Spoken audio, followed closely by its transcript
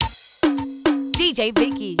DJ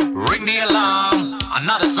Vicky. Ring the alarm,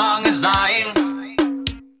 another song is dying.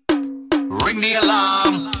 Ring the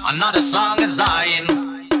alarm, another song is dying.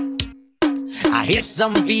 I hear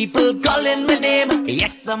some people calling my name.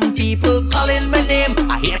 Yes, some people calling my name.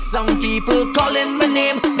 I hear some people calling my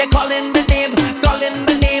name. They're calling my name, calling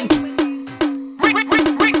my name.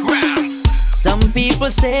 Rick Ram. Some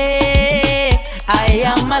people say I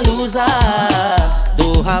am a loser.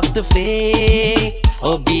 Don't have to fake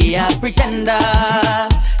or be a pretender.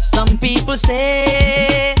 Some people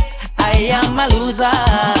say I am a loser.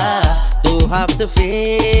 Don't have to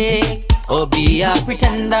fake or be a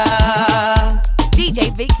pretender.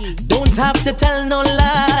 DJ Vicky. Don't have to tell no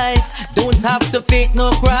lies. Don't have to fake no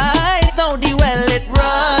cries. Now the well it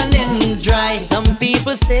running dry. Some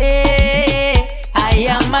people say I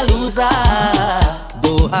am a loser.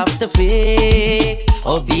 Don't have to fake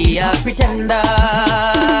or be a pretender.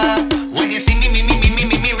 When you see me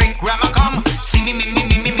ring grammar come. See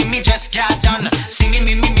me just got done. See me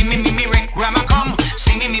ring grammar come.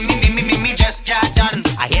 See me just got done.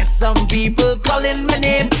 I hear some people calling my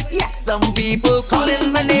name. Yes, some people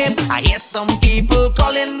calling my name. I hear some people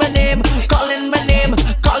calling my name, calling my name,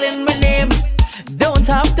 calling my name. Don't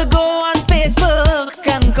have to go on Facebook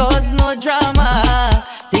and cause no drama.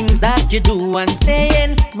 Things that you do and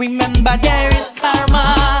saying, remember there is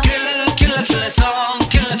karma. Kill a song,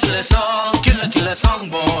 kill a song, kill a song,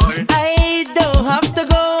 boy. I don't have to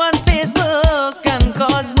go on Facebook and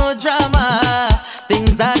cause no drama.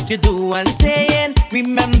 Things that you do and saying,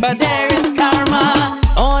 remember there is karma.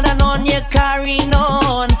 On and on you're carrying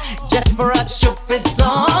on, just for a stupid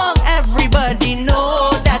song. Everybody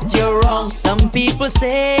know that you're wrong. Some people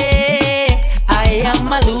say I am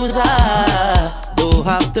a loser. Don't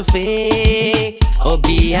have to fake or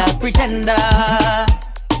be a pretender.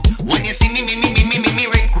 When you see me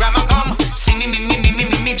ring grammar come. See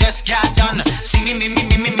me just got done. See me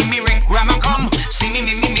ring grammar come. See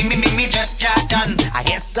me just got done. I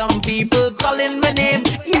hear some people calling my name.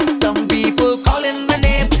 Yes, some people calling my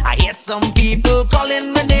name. I hear some people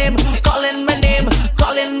calling my name, calling my name,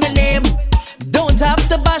 calling my name. Don't have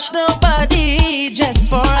to bash nobody just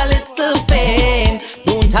for a little fame.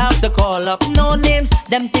 Don't have to call up no names.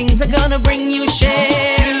 Them things are gonna bring you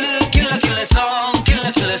shame. Kill a song, kill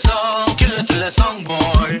a song, kill a song,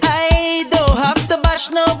 boy. I don't have to bash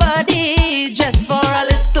nobody just for a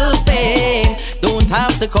little fame. Don't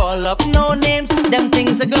have to call up no names. Them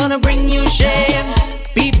things are gonna bring you shame.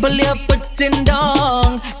 People you're putting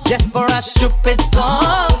down just for a stupid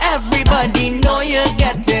song. Everybody know you're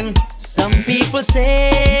getting. Some people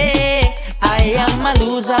say I am a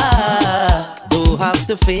loser. Don't have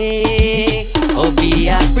to fake or be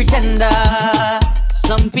a pretender.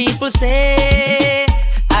 Some people say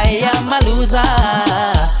I am a loser.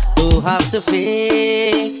 Don't have to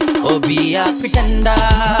fake or be a pretender.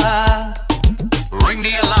 Ring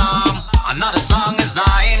the alarm, another song is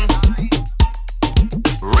dying.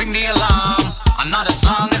 Ring the alarm, another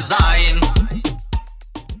song is dying.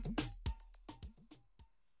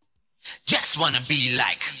 Just wanna be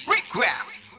like Rick Ram.